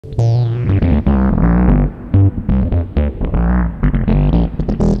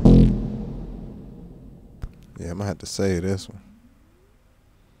had to save this one.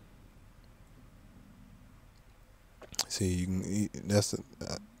 See, you can eat. That's a.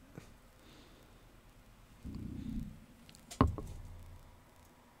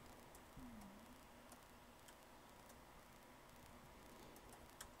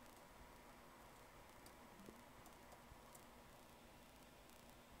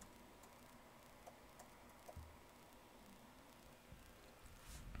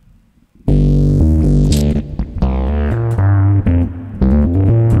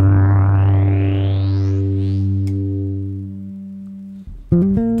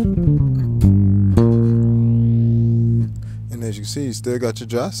 And as you see, you still got your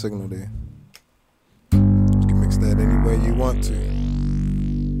dry signal there. You can mix that any way you want to.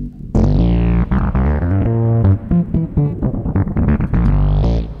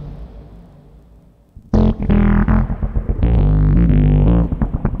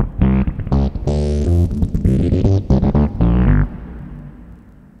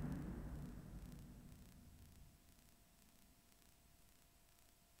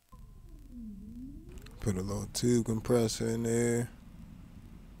 Put a little tube compressor in there.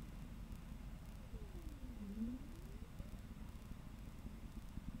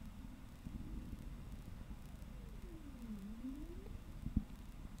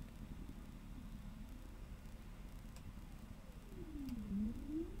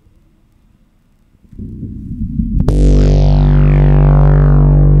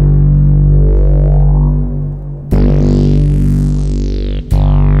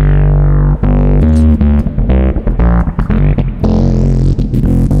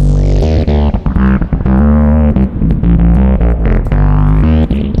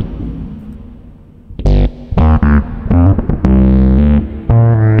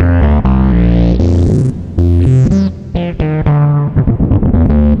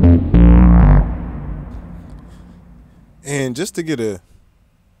 And just to get a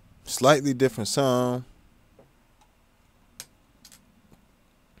slightly different sound,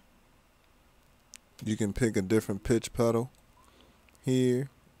 you can pick a different pitch pedal here.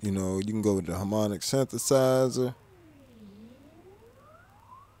 You know, you can go with the harmonic synthesizer.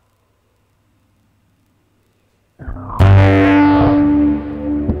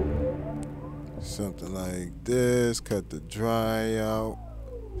 Something like this. Cut the dry out.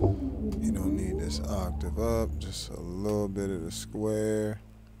 You don't need this octave up, just a little bit of the square.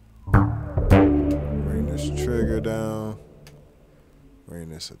 Bring this trigger down. Bring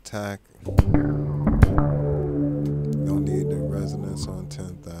this attack. Don't need the resonance on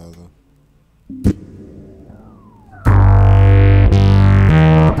 10,000.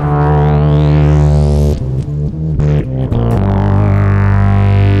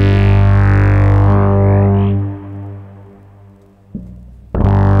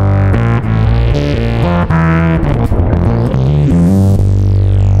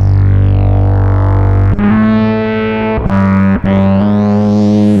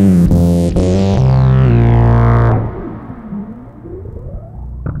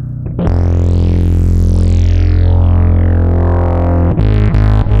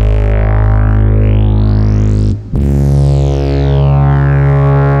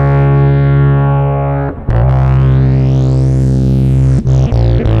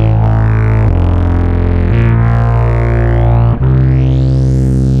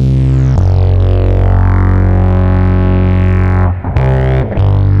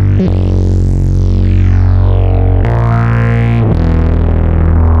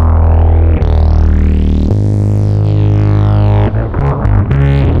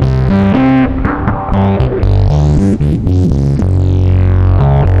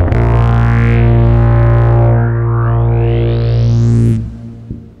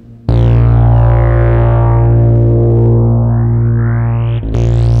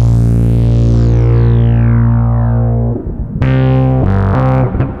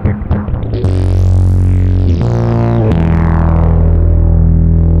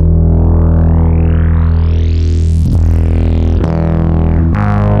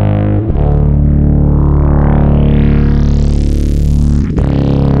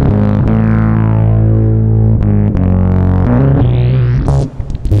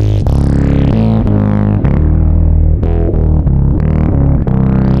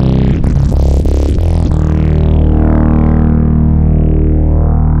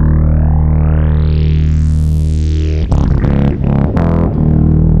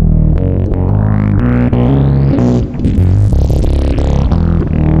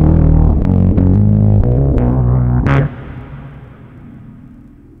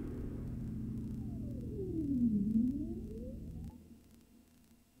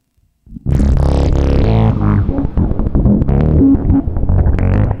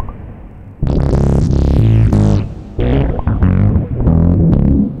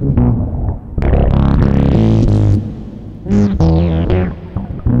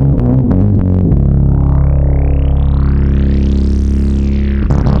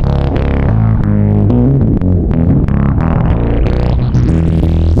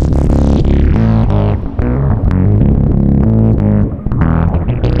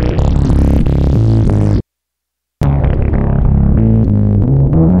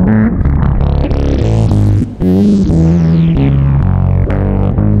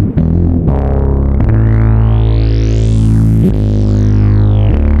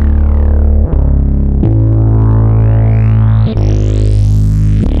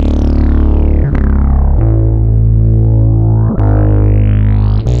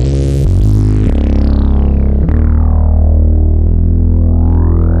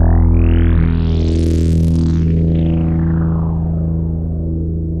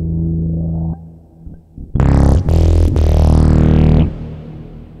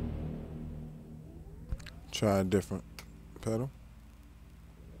 try a different pedal.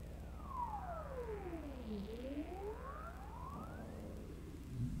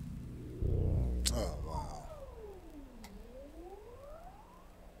 Oh wow.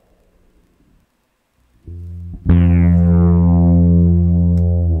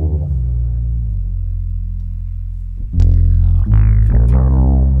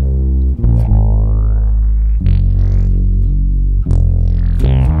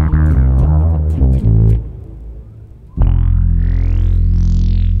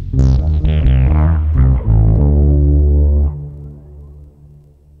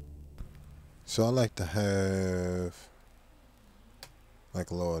 So I like to have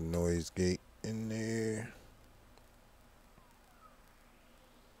like a little noise gate in there.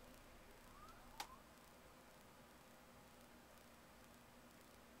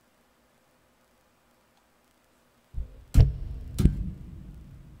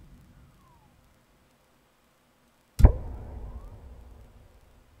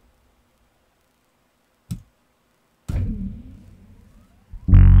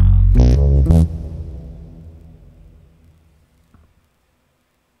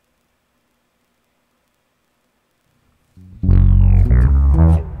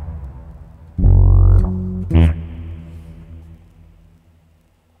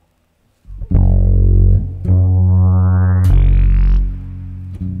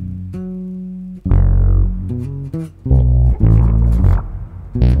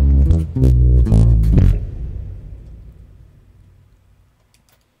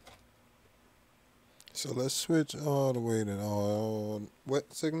 So let's switch all the way to all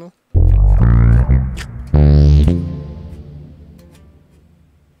wet signal.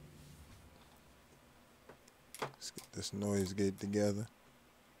 Let's get this noise gate together.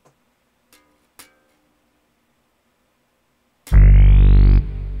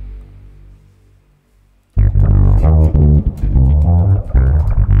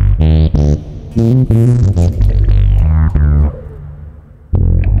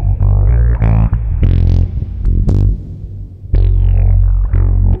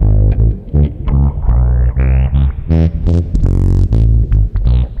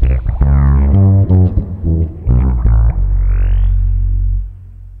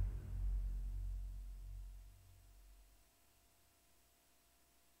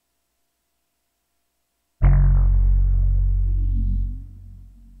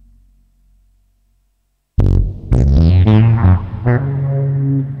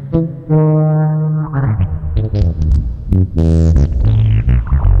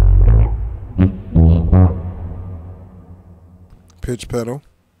 Pitch pedal.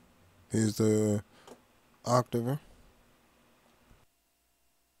 Here's the octaver.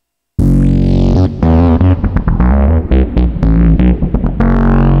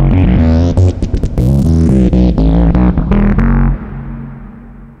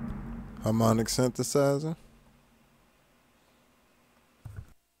 Harmonic synthesizer.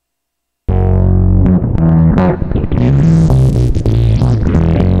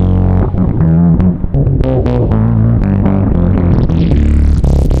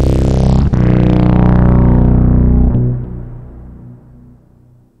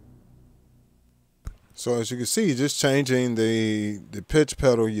 So as you can see, just changing the pitch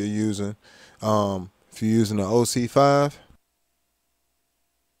pedal you're using. If you're using the OC5,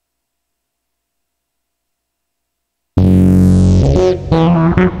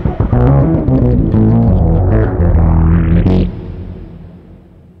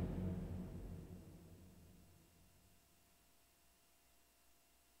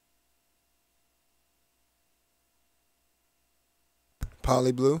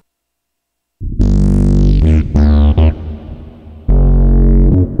 Poly Blue.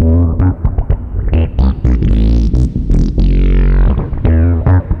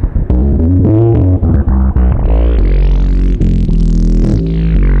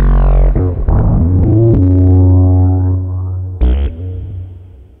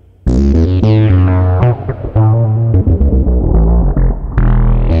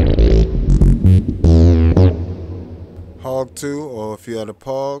 Hog 2, or if you had a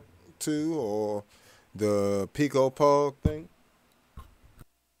Pog 2 or the Pico Pog thing.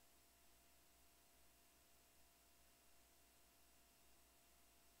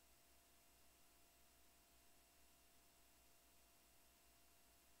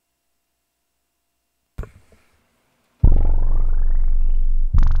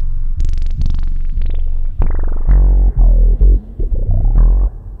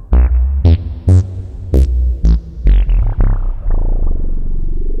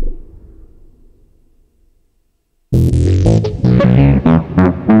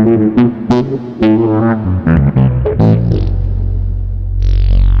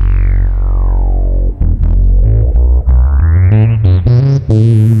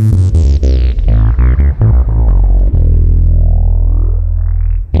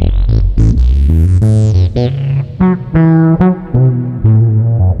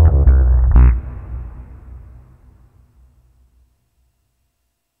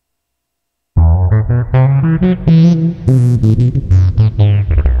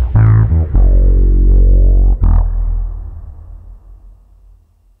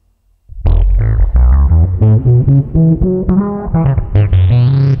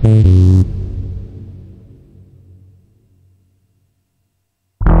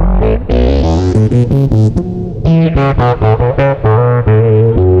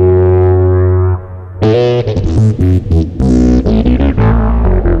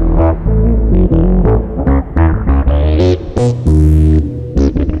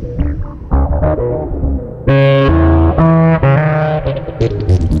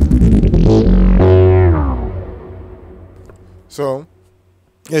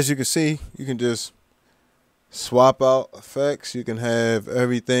 as you can see, you can just swap out effects. You can have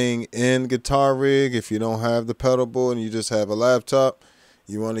everything in Guitar Rig. If you don't have the pedal board and you just have a laptop,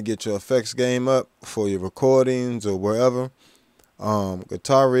 you want to get your effects game up for your recordings or wherever.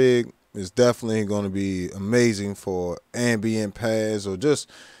 Guitar Rig is definitely going to be amazing for ambient pads, or just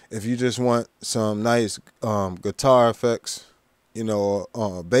if you just want some nice guitar effects, you know,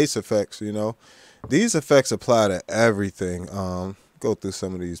 bass effects, you know. These effects apply to everything. Go through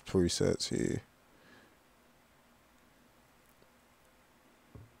some of these presets here.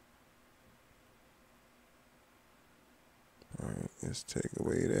 All right, let's take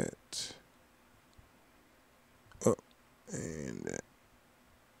away that. Oh, and that.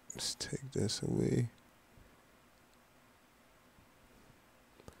 Let's take this away.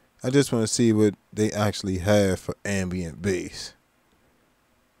 I just want to see what they actually have for ambient bass.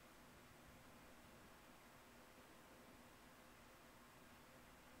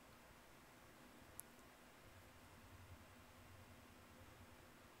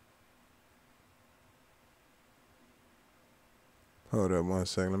 Hold up 1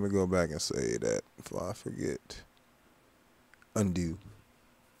 second. Let me go back and say that before I forget. Undo.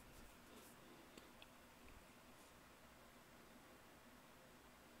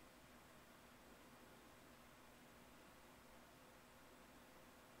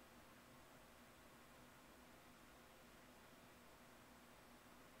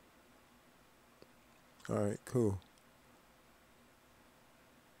 All right, cool.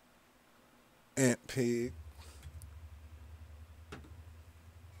 Ant Pig.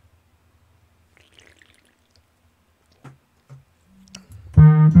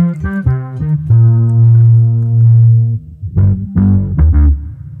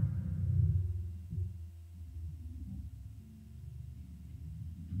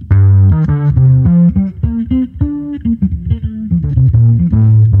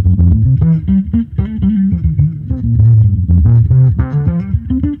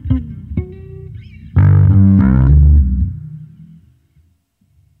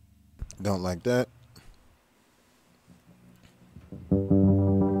 Don't like that.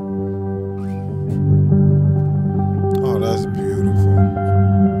 Oh, that's beautiful.